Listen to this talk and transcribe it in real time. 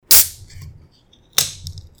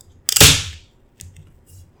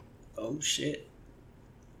Oh shit.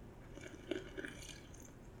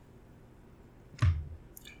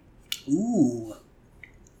 Ooh.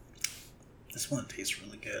 This one tastes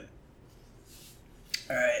really good.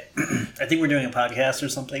 Alright. I think we're doing a podcast or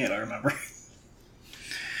something. I don't remember.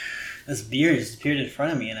 This beer just appeared in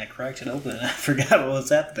front of me and I cracked it open and I forgot what was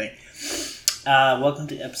happening. Welcome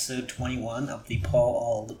to episode 21 of the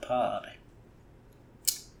Paul Ald Pod.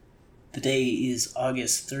 The day is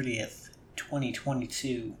August 30th,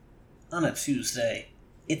 2022. On a Tuesday.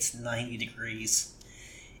 It's 90 degrees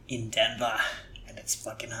in Denver. And it's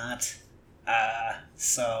fucking hot.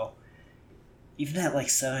 So, even at like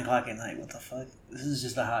 7 o'clock at night, what the fuck? This is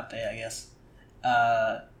just a hot day, I guess.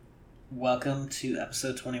 Welcome to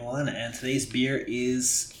episode 21, and today's beer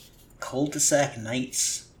is Cul-de-sac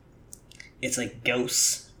Nights. It's like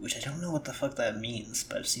ghosts, which I don't know what the fuck that means,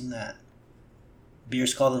 but I've seen that.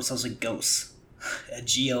 Beers call themselves like ghosts.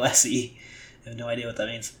 G-O-S-E. I have no idea what that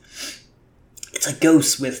means. It's a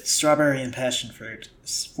ghost with strawberry and passion fruit.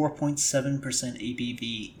 4.7%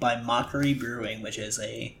 ABV by Mockery Brewing, which is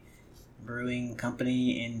a brewing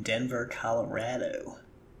company in Denver, Colorado.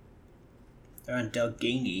 They're on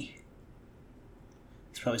Delgany.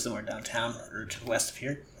 It's probably somewhere downtown or to the west of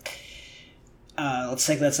here. Let's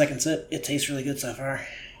take that second sip. It tastes really good so far.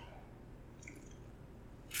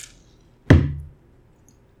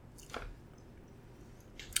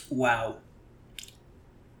 Wow.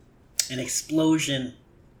 An explosion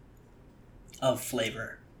of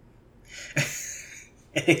flavor.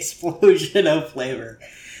 An explosion of flavor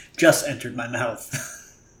just entered my mouth.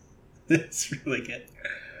 It's really good.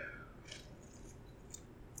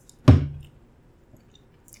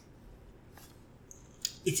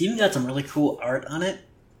 It's even got some really cool art on it.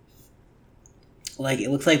 Like, it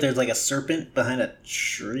looks like there's like a serpent behind a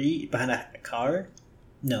tree, behind a car.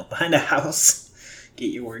 No, behind a house. Get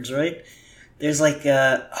your words right. There's like,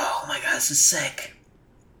 oh my god, this is sick.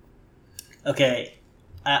 Okay,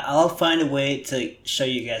 I'll find a way to show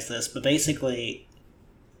you guys this, but basically,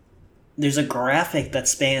 there's a graphic that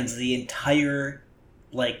spans the entire,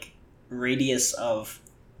 like, radius of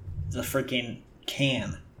the freaking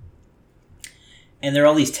can. And there are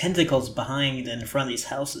all these tentacles behind and in front of these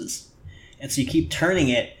houses. And so you keep turning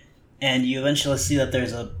it, and you eventually see that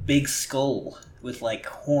there's a big skull with, like,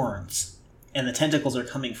 horns. And the tentacles are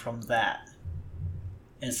coming from that.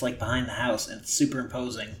 And it's like behind the house, and it's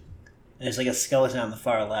superimposing. And there's like a skeleton on the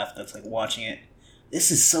far left that's like watching it.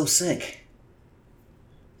 This is so sick.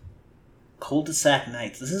 Cul-de-sac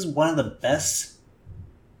Nights. This is one of the best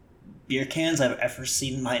beer cans I've ever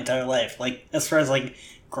seen in my entire life. Like, as far as like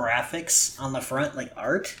graphics on the front, like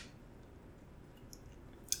art.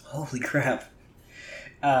 Holy crap.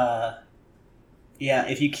 Yeah,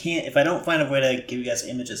 if I don't find a way to give you guys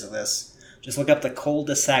images of this, just look up the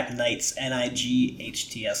Cul-de-sac Nights,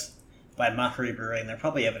 Nights, by Mockery Brewing. They'll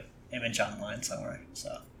probably have an image online somewhere,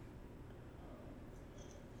 so.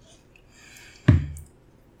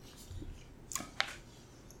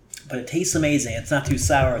 But it tastes amazing. It's not too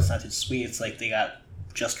sour, it's not too sweet. It's like they got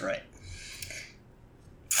just right.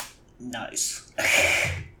 Nice.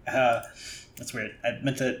 That's weird. I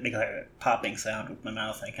meant to make like a popping sound with my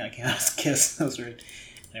mouth, and I kind of came out as a kiss. That was weird.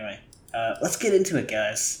 Anyway, let's get into it,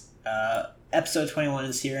 guys. Episode 21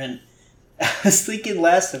 is here, and I was thinking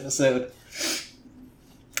last episode,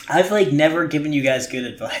 I've like never given you guys good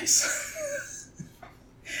advice.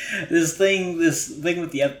 This thing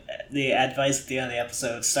with the advice at the end of the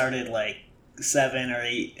episode started like 7 or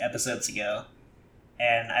 8 episodes ago,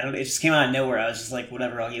 and it just came out of nowhere. I was just like,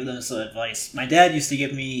 whatever, I'll give them some advice. My dad used to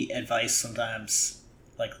give me advice sometimes,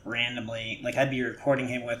 like randomly, like I'd be recording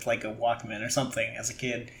him with like a Walkman or something as a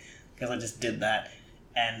kid, because I just did that.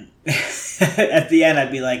 And at the end,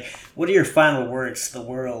 I'd be like, what are your final words to the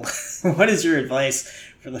world? What is your advice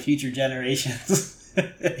for the future generations?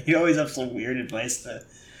 You always have some weird advice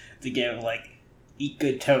to give, like, eat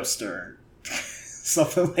good toast or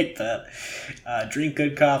something like that. Drink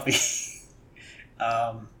good coffee.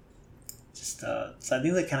 So I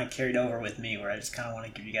think that kind of carried over with me, where I just kind of want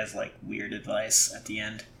to give you guys, like, weird advice at the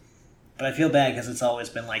end. But I feel bad because it's always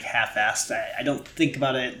been, like, half-assed. I don't think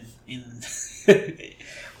about it in...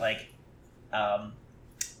 like, I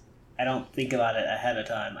don't think about it ahead of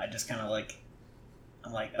time. I just kind of like,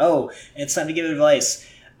 I'm like, oh, it's time to give advice.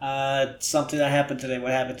 Something that happened today.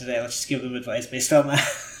 What happened today? Let's just give them advice based on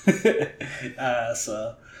that.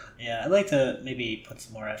 So, yeah, I'd like to maybe put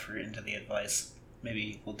some more effort into the advice.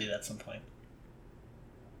 Maybe we'll do that at some point.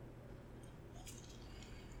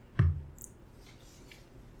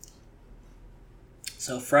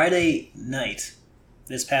 So Friday night,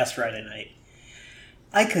 this past Friday night,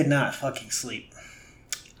 I could not fucking sleep.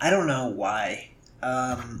 I don't know why.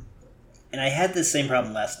 And I had the same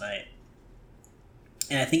problem last night.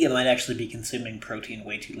 And I think it might actually be consuming protein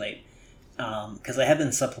way too late. Because I have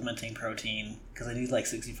been supplementing protein, because I need like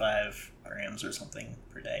 65 grams or something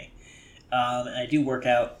per day. And I do work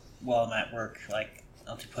out while I'm at work, like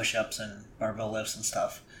I'll do push-ups and barbell lifts and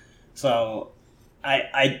stuff. So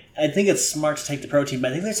I think it's smart to take the protein, but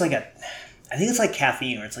I think there's like I think it's like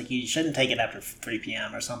caffeine, where it's like you shouldn't take it after 3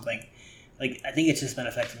 p.m. or something. Like, I think it's just been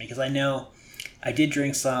affecting me, because I know I did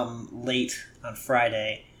drink some late on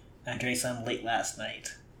Friday, and I drank some late last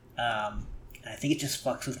night. And I think it just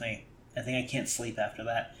fucks with me. I think I can't sleep after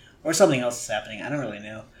that. Or something else is happening. I don't really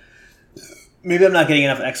know. Maybe I'm not getting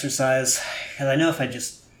enough exercise, because I know if I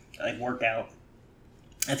just like work out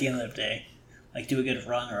at the end of the day, like do a good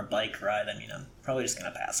run or a bike ride, I mean, I'm probably just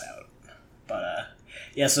going to pass out. But,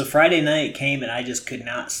 yeah, so Friday night came, and I just could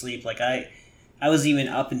not sleep. Like, I was even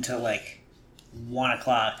up until, like, 1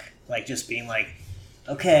 o'clock, like, just being like,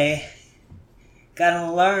 okay, got an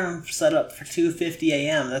alarm set up for 2:50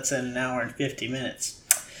 a.m. That's in an hour and 50 minutes.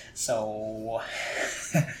 So,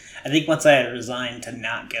 I think once I had resigned to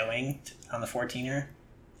not going on the 14er,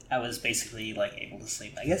 I was basically, like, able to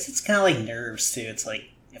sleep. I guess it's kind of like nerves, too. It's like,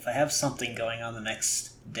 if I have something going on the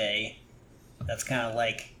next day that's kind of,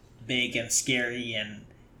 like, big and scary, and,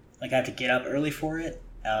 like, I have to get up early for it,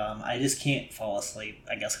 I just can't fall asleep,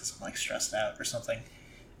 I guess because I'm, like, stressed out or something.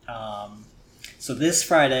 So this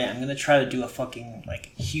Friday, I'm going to try to do a fucking,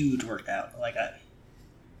 like, huge workout. Like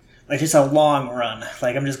just a long run.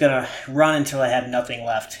 Like, I'm just going to run until I have nothing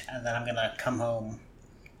left, and then I'm going to come home,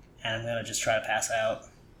 and I'm going to just try to pass out.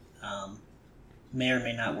 May or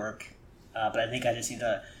may not work, but I think I just need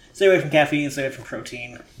to stay away from caffeine, stay away from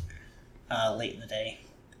protein late in the day,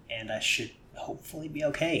 and I should hopefully be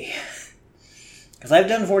okay. Because I've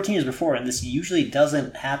done 14ers before, and this usually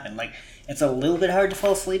doesn't happen. Like, it's a little bit hard to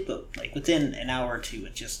fall asleep, but, like, within an hour or two,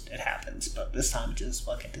 it happens. But this time, it just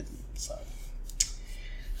fucking didn't, so.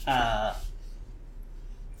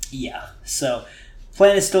 Yeah. So,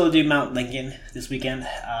 plan is still to do Mount Lincoln this weekend,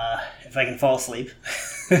 if I can fall asleep.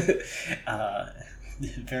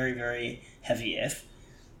 Very, very heavy if.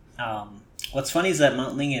 What's funny is that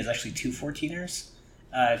Mount Lincoln is actually 2 14ers.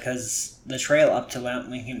 Because the trail up to Mount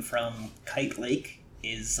Lincoln from Kite Lake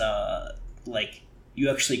is, like, you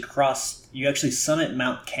actually summit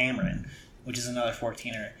Mount Cameron, which is another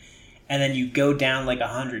 14er, and then you go down, like,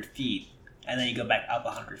 100 feet, and then you go back up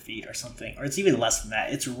 100 feet or something, or it's even less than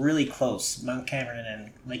that. It's really close. Mount Cameron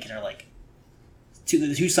and Lincoln are, like,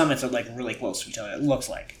 the two summits are, like, really close to each other, it looks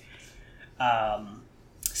like.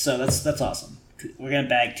 So that's awesome. We're going to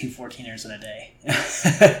bag 2 14ers in a day.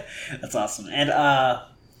 That's awesome. And, I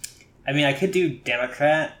mean, I could do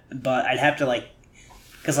Democrat, but I'd have to, like,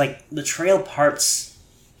 because, like, the trail parts,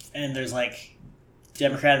 and there's, like,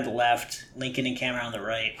 Democrat on the left, Lincoln and Cameron on the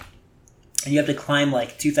right, and you have to climb,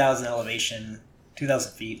 like, 2,000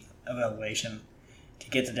 feet of elevation to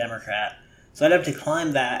get to Democrat. So I'd have to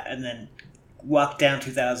climb that, and then walk down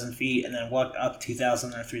 2,000 feet, and then walk up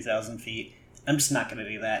 2,000 or 3,000 feet. I'm just not going to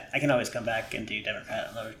do that. I can always come back and do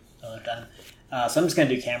Democrat another time. So I'm just going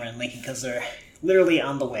to do Cameron and Lincoln because they're literally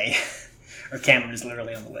on the way. Or Cameron is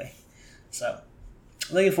literally on the way. So,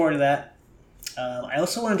 looking forward to that. I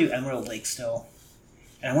also want to do Emerald Lake still.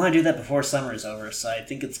 And I want to do that before summer is over, so I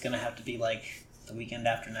think it's going to have to be like the weekend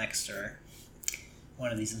after next or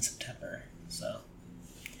one of these in September. So,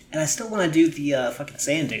 and I still want to do the fucking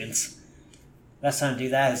sand dunes. Last time to do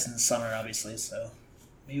that is in the summer, obviously, so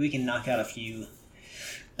maybe we can knock out a few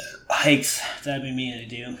hikes that I've been meaning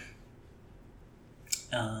to do.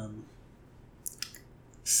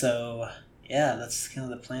 So, yeah, that's kind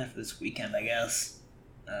of the plan for this weekend, I guess.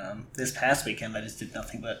 This past weekend, I just did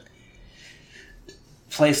nothing but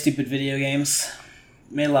play stupid video games.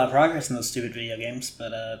 Made a lot of progress in those stupid video games,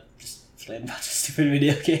 but just played a bunch of stupid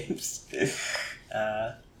video games.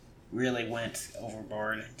 Really went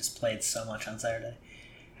overboard. Just played so much on Saturday.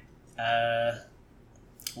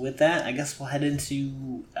 With that, I guess we'll head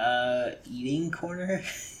into eating corner.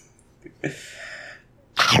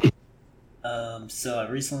 So I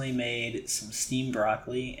recently made some steamed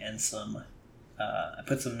broccoli and some, I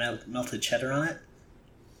put some melted cheddar on it,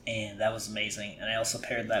 and that was amazing. And I also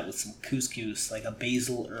paired that with some couscous, like a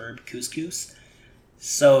basil herb couscous.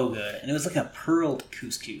 So good. And it was like a pearled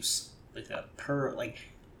couscous. Like a pearl, like,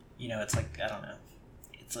 you know, it's like, I don't know.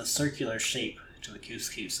 It's a circular shape to the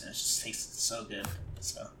couscous, and it just tasted so good.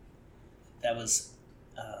 So that was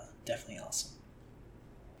definitely awesome.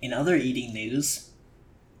 In other eating news,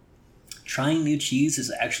 trying new cheese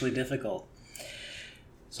is actually difficult.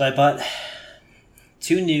 So I bought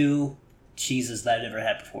 2 new cheeses that I've never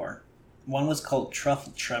had before. One was called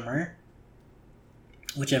Truffle Tremor,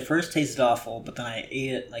 which at first tasted awful, but then I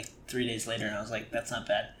ate it like 3 days later, and I was like, that's not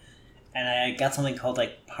bad. And I got something called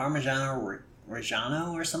like Parmigiano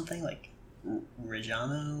Reggiano or something, like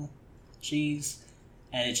Reggiano cheese,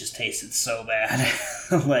 and it just tasted so bad.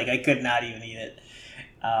 Like, I could not even eat it.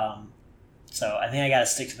 So I think I gotta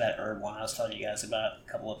stick to that herb one I was telling you guys about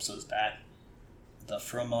a couple episodes back. The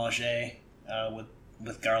fromage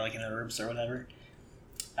with garlic and herbs or whatever.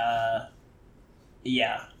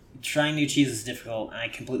 Yeah, trying new cheese is difficult, and I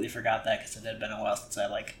completely forgot that because it had been a while since I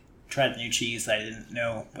like tried new cheese that I didn't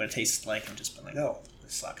know what it tasted like, and just been like, oh,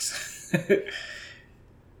 this sucks.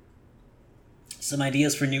 Some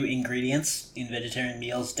ideas for new ingredients in vegetarian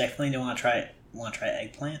meals. Definitely don't want to try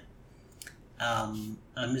eggplant. I'm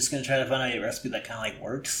just gonna try to find a recipe that kind of like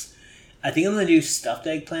works. I think I'm gonna do stuffed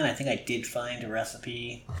eggplant. I think I did find a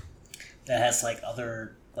recipe that has like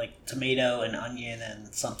other like tomato and onion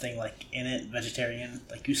and something like in it, vegetarian.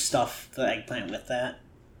 Like you stuff the eggplant with that,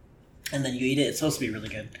 and then you eat it. It's supposed to be really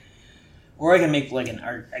good. Or I can make like an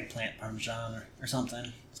eggplant parmesan or something.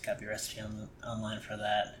 There's gotta be a recipe online for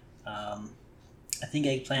that. I think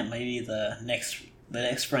eggplant might be the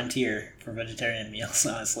next frontier for vegetarian meals.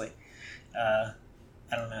 Honestly, I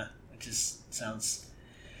don't know. It just sounds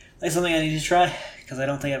like something I need to try because I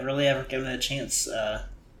don't think I've really ever given it a chance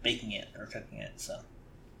baking it or cooking it. So,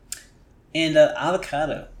 and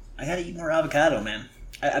avocado. I gotta eat more avocado, man.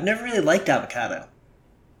 I've never really liked avocado.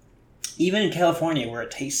 Even in California, where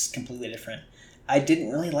it tastes completely different, I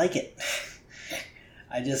didn't really like it.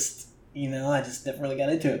 I just never really got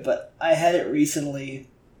into it. But I had it recently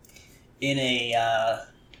in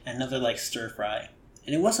another like stir fry,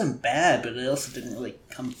 and it wasn't bad, but it also didn't really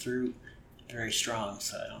come through very strong.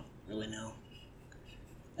 So I don't really know.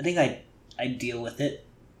 I think I deal with it.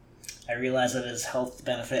 I realize that it has health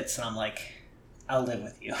benefits, and I'm like, I'll live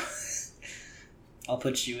with you. I'll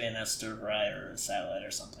put you in a stir fry or a salad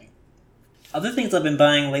or something. Other things I've been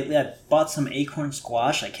buying lately, I bought some acorn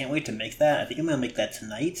squash. I can't wait to make that. I think I'm going to make that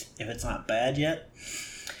tonight, if it's not bad yet.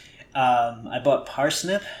 I bought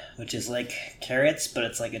parsnip, which is like carrots, but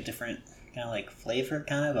it's like a different kind of like flavor,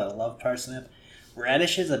 kind of. I love parsnip.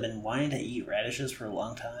 Radishes, I've been wanting to eat radishes for a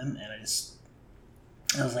long time, and I was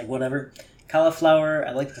like, whatever. Cauliflower,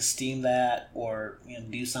 I like to steam that or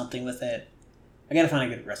do something with it. I gotta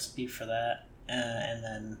find a good recipe for that. And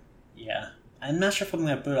then, yeah. I'm not sure if I'm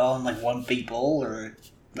going to put it all in like one big bowl or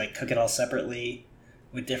like cook it all separately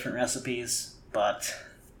with different recipes, but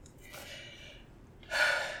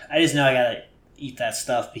I just know I gotta eat that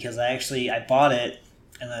stuff because I bought it,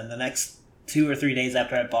 and then the next 2 or 3 days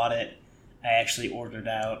after I bought it, I actually ordered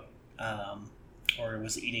out or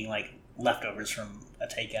was eating like leftovers from a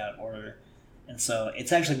takeout order, and so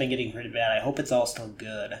it's actually been getting pretty bad. I hope it's all still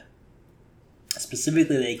good.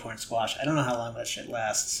 Specifically the acorn squash. I don't know how long that shit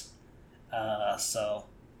lasts. So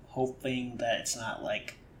hoping that it's not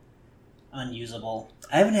like unusable.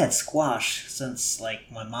 I haven't had squash since like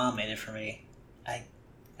my mom made it for me. I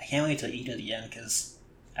can't wait to eat it again because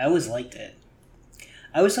I always liked it.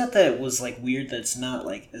 I always thought that it was like weird that it's not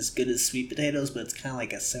like as good as sweet potatoes, but it's kind of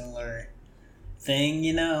like a similar thing,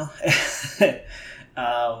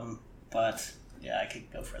 but yeah, I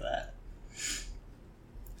could go for that.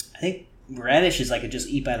 I think radishes I could just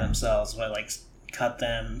eat by themselves. So I like cut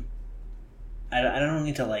them. I don't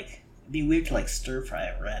need to like. It'd be weird to like stir fry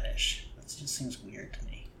a radish. That just seems weird to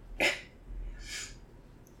me.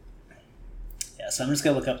 Yeah, so I'm just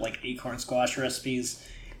gonna look up like acorn squash recipes,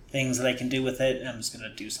 things that I can do with it. And I'm just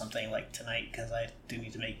gonna do something like tonight because I do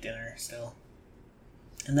need to make dinner still.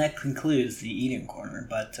 And that concludes the eating corner.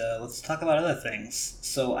 But let's talk about other things.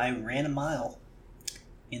 So I ran a mile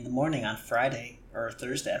in the morning on Friday or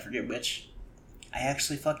Thursday, I forget which. I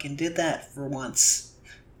actually fucking did that for once.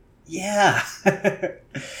 Yeah.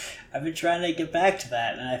 I've been trying to get back to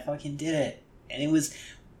that, and I fucking did it. And it was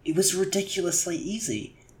ridiculously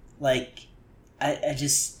easy. Like, I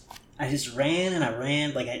just ran and I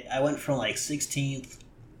ran. Like, I went from like 16th,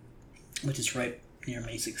 which is right near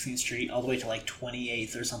May 16th Street, all the way to like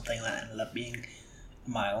 28th or something. That ended up being a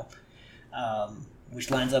mile,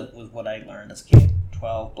 which lines up with what I learned as a kid.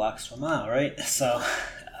 12 blocks to a mile, right? So,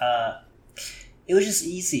 it was just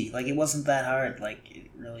easy. Like, it wasn't that hard. Like, it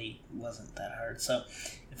really wasn't that hard. So,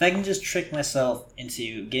 if I can just trick myself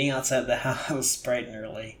into getting outside the house bright and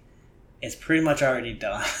early, it's pretty much already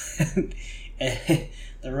done.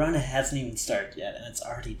 The run hasn't even started yet, and it's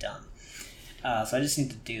already done. So I just need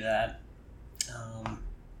to do that.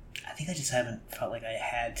 I think I just haven't felt like I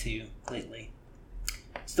had to lately.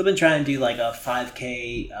 Still been trying to do like a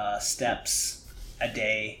 5K steps a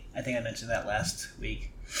day. I think I mentioned that last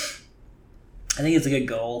week. I think it's a good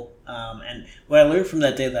goal. And what I learned from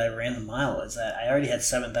that day that I ran the mile is that I already had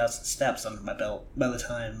 7,000 steps under my belt by the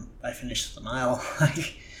time I finished the mile.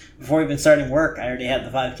 Before even starting work, I already had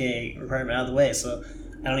the 5K requirement out of the way, so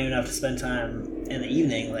I don't even have to spend time in the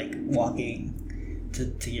evening like walking to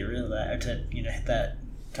get rid of that or to hit that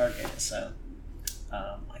target. So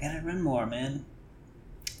I gotta run more, man.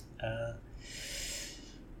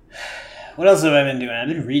 What else have I been doing? I've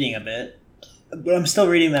been reading a bit, but I'm still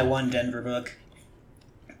reading that one Denver book.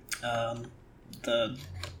 The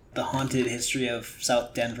Haunted History of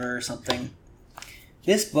South Denver or something.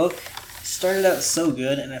 This book started out so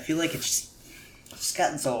good, and I feel like it's just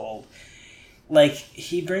gotten so old. Like,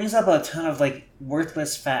 he brings up a ton of like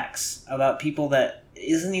worthless facts about people that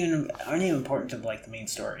aren't even important to like the main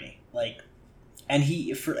story. Like, and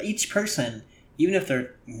he, for each person, even if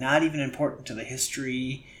they're not even important to the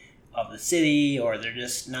history of the city, or they're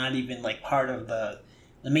just not even like part of the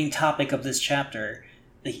main topic of this chapter,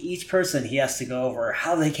 like each person he has to go over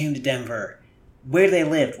how they came to Denver, where they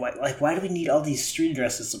lived, why do we need all these street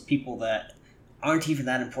addresses of people that aren't even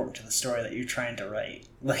that important to the story that you're trying to write?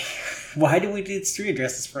 Like, why do we need street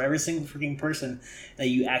addresses for every single freaking person that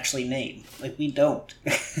you actually name? Like, we don't.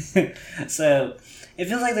 So it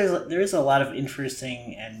feels like there is a lot of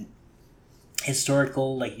interesting and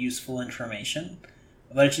historical, like, useful information,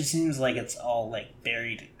 but it just seems like it's all like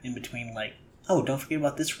buried in between, like, oh, don't forget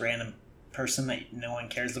about this random person that no one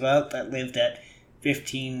cares about that lived at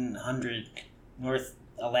 1500 North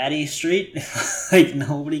Aladdy Street. Like,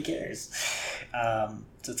 nobody cares.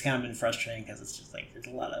 So it's kind of been frustrating because it's just like there's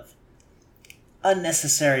a lot of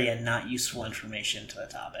unnecessary and not useful information to the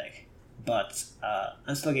topic. But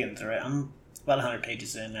I'm still getting through it. I'm about 100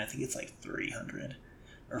 pages in, and I think it's like 300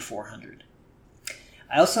 or 400.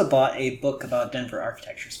 I also bought a book about Denver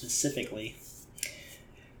architecture specifically.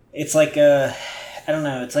 It's like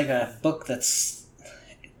it's like a book that's,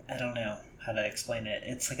 I don't know how to explain it.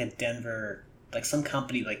 It's like a Denver, like some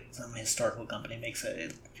company, like some historical company makes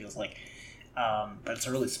it feels like. But it's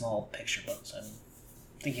a really small picture book, so I'm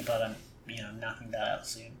thinking about knocking that out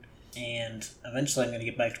soon. And eventually I'm going to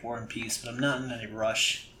get back to War and Peace, but I'm not in any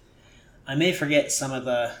rush. I may forget some of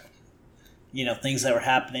the, things that were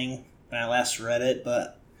happening when I last read it,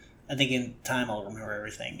 but I think in time I'll remember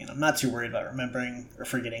everything. And I'm not too worried about remembering or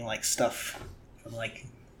forgetting, like, stuff from, like,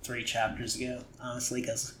 3 chapters ago, honestly,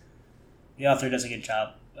 because the author does a good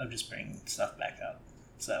job of just bringing stuff back up.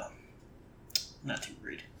 So, I'm not too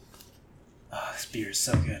worried. Oh, this beer is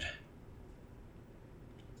so good.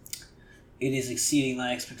 It is exceeding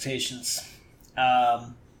my expectations. I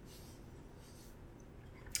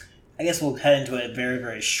guess we'll head into a very,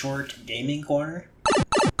 very short gaming corner.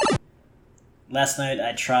 Last night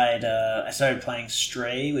I started playing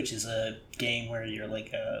Stray, which is a game where you're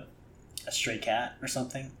like a stray cat or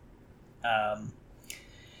something.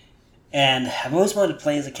 And I've always wanted to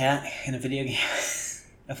play as a cat in a video game.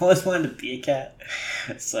 I've always wanted to be a cat.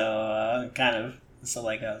 So I was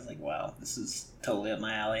like, wow, this is totally up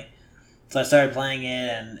my alley. So I started playing it,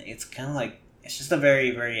 and it's kind of like, it's just a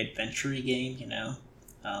very, very adventure-y game,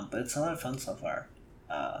 but it's a lot of fun so far.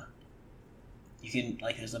 You can,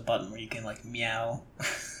 like, there's a button where you can, like, meow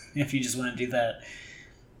if you just want to do that.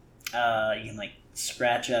 You can, like,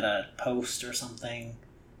 scratch at a post or something.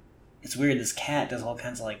 It's weird, this cat does all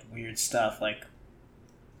kinds of, like, weird stuff. Like,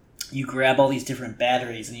 you grab all these different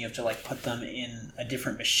batteries and you have to, like, put them in a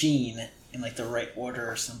different machine in, like, the right order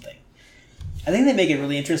or something. I think they make it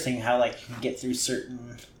really interesting how, like, you can get through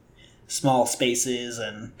certain small spaces,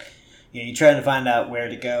 and you're trying to find out where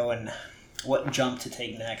to go and what jump to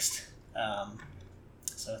take next.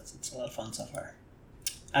 So it's a lot of fun so far.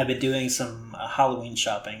 I've been doing some Halloween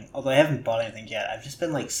shopping, although I haven't bought anything yet. I've just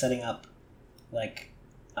been, like, setting up like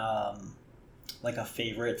a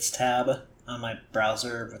favorites tab on my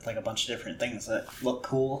browser with, like, a bunch of different things that look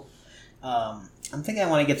cool. I'm thinking I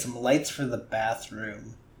want to get some lights for the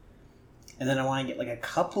bathroom, and then I want to get, like, a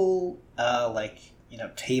couple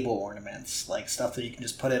table ornaments, like stuff that you can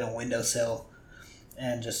just put in a windowsill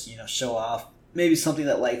and just show off. Maybe something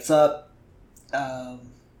that lights up.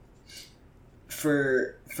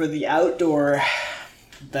 For the outdoor,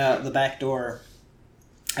 the back door,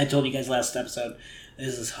 I told you guys last episode,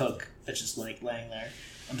 there's this hook that's just, like, laying there.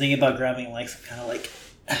 I'm thinking about grabbing, like, some kind of,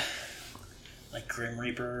 like Grim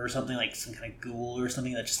Reaper or something, like some kind of ghoul or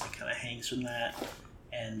something that just, like, kind of hangs from that.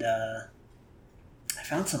 And I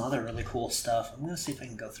found some other really cool stuff. I'm gonna see if I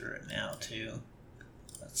can go through it now too.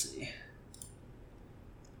 Let's see.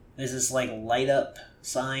 There's this, like, light up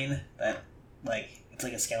sign that, like, it's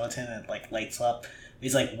like a skeleton and it, like, lights up.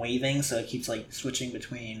 He's, like, waving, so it keeps, like, switching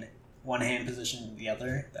between one hand position and the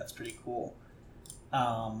other. That's pretty cool.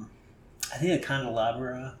 I think a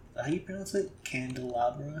candelabra. How do you pronounce it?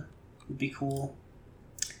 Candelabra would be cool.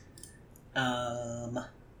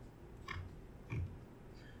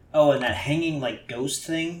 Oh, and that hanging like ghost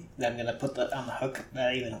thing that I'm gonna put on the hook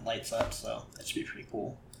that even lights up, so that should be pretty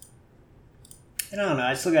cool. I don't know.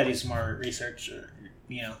 I still gotta do some more research or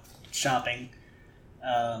shopping,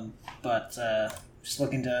 but just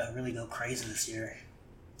looking to really go crazy this year.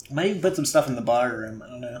 I might even put some stuff in the bar room. I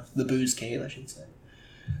don't know, the booze cave, I should say.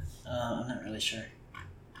 I'm not really sure.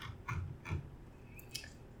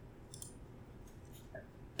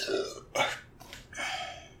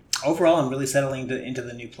 Overall, I'm really settling into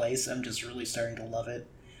the new place. I'm just really starting to love it.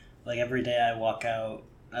 Like, every day I walk out,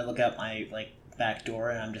 I look out my, like, back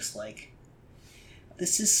door, and I'm just like,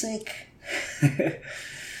 this is sick.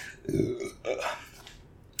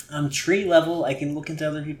 Tree level, I can look into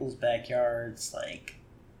other people's backyards. Like,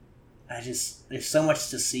 there's so much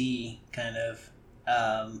to see, kind of.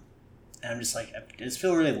 And I'm just like, I just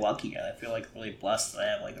feel really lucky. I feel like really blessed that I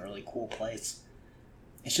have like a really cool place.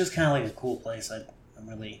 It's just kind of like a cool place. I'm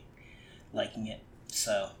really liking it.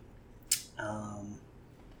 So, I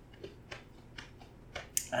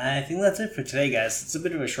think that's it for today, guys. It's a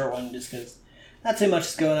bit of a short one just because not too much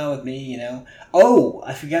is going on with me, Oh,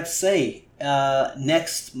 I forgot to say,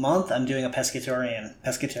 next month I'm doing a pescatarian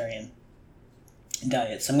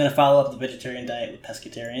diet. So I'm going to follow up the vegetarian diet with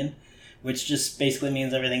pescatarian, which just basically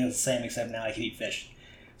means everything is the same except now I can eat fish.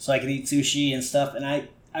 So I can eat sushi and stuff, and I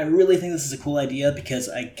really think this is a cool idea because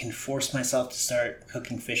I can force myself to start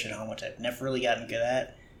cooking fish at home, which I've never really gotten good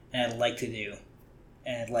at, and I'd like to do.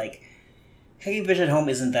 And, like, cooking fish at home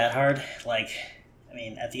isn't that hard. Like, I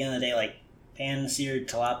mean, at the end of the day, like, pan-seared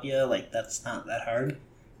tilapia, like, that's not that hard,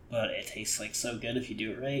 but it tastes, like, so good if you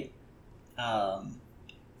do it right.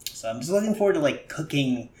 So I'm just looking forward to, like,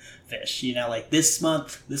 cooking fish, like, this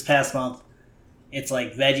past month, it's,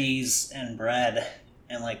 like, veggies and bread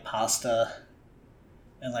and, like, pasta,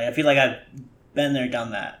 and, like, I feel like I've been there,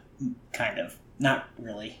 done that, kind of. Not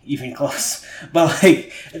really, even close, but,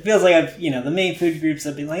 like, it feels like I've, the main food groups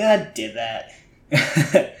have been like, I did that,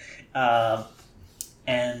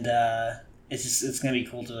 and, it's gonna be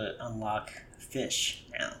cool to unlock fish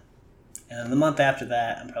now, and then the month after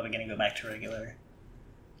that, I'm probably gonna go back to regular,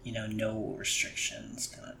 no restrictions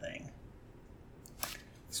kind of thing.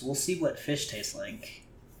 So we'll see what fish tastes like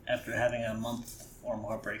after having a month or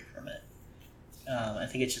more break from it. I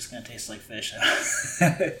think it's just gonna taste like fish.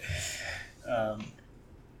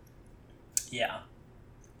 Yeah.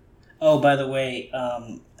 Oh, by the way,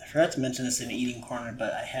 I forgot to mention this in Eating Corner,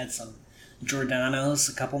 but I had some Giordano's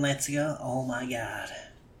a couple nights ago. Oh my god.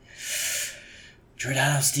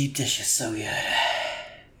 Giordano's deep dish is so good.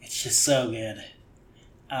 It's just so good.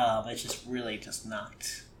 It just really just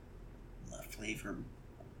knocked my flavor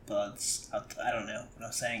buds out. I don't know what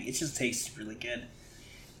I'm saying. It just tastes really good.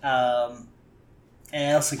 And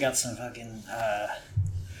I also got some fucking,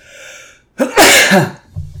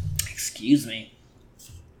 excuse me.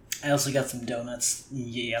 I also got some donuts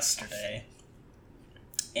yesterday.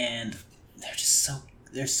 And they're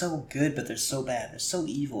so good, but they're so bad. They're so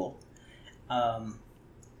evil.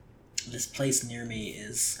 This place near me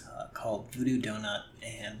is called Voodoo Donut,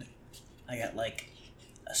 and I got like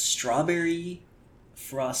a strawberry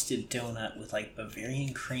frosted donut with like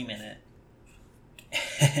Bavarian cream in it,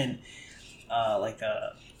 and like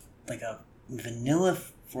a vanilla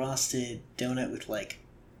frosted donut with like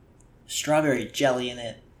strawberry jelly in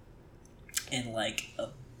it, and like a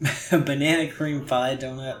banana cream pie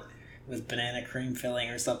donut with banana cream filling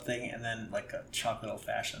or something, and then like a chocolate old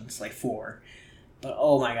fashioned. It's like 4. But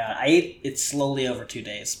oh my god, I ate it slowly over 2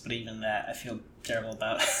 days, but even that I feel terrible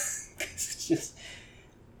about. Because it's just,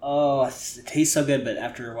 it tastes so good, but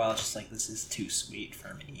after a while it's just like, this is too sweet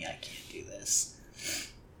for me. I can't do this.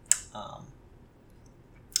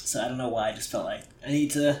 So I don't know why, I just felt like I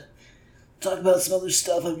need to talk about some other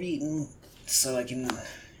stuff I've eaten so I can, I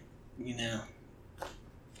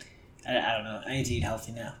don't know. I need to eat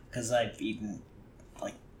healthy now because I've eaten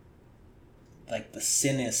like the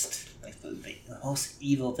sinnest, like the most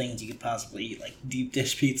evil things you could possibly eat, like deep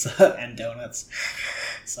dish pizza and donuts.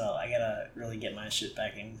 So I gotta really get my shit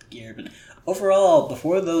back in gear. But overall,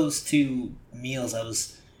 before those 2 meals, I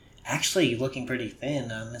was actually looking pretty thin,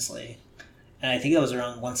 honestly. And I think I was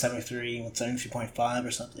around 173, 173.5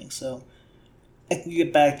 or something. So I can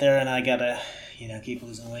get back there, and I gotta, keep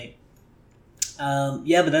losing weight.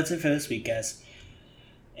 Yeah, but that's it for this week, guys.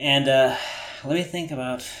 And let me think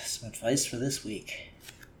about some advice for this week.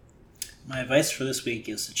 My advice for this week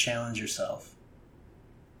is to challenge yourself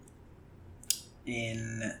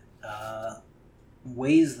in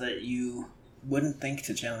ways that you wouldn't think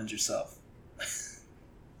to challenge yourself.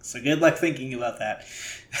 So good luck thinking about that.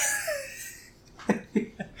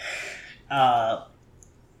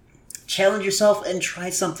 Challenge yourself and try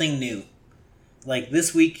something new. Like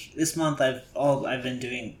this month, I've been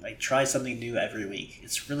doing like try something new every week.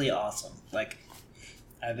 It's really awesome. Like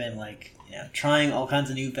I've been like trying all kinds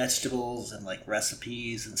of new vegetables and like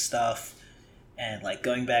recipes and stuff, and like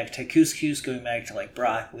going back to couscous, going back to like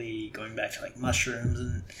broccoli, going back to like mushrooms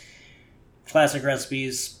and classic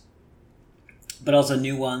recipes, but also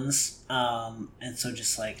new ones. And so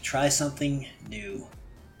just like try something new.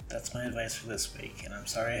 That's my advice for this week. And I'm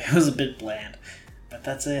sorry it was a bit bland, but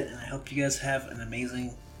that's it. And I hope you guys have an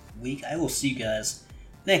amazing week. I will see you guys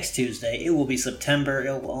next Tuesday. It will be September.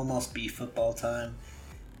 It will almost be football time.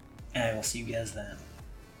 And I will see you guys then.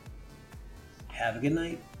 Have a good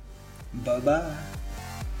night. Bye-bye.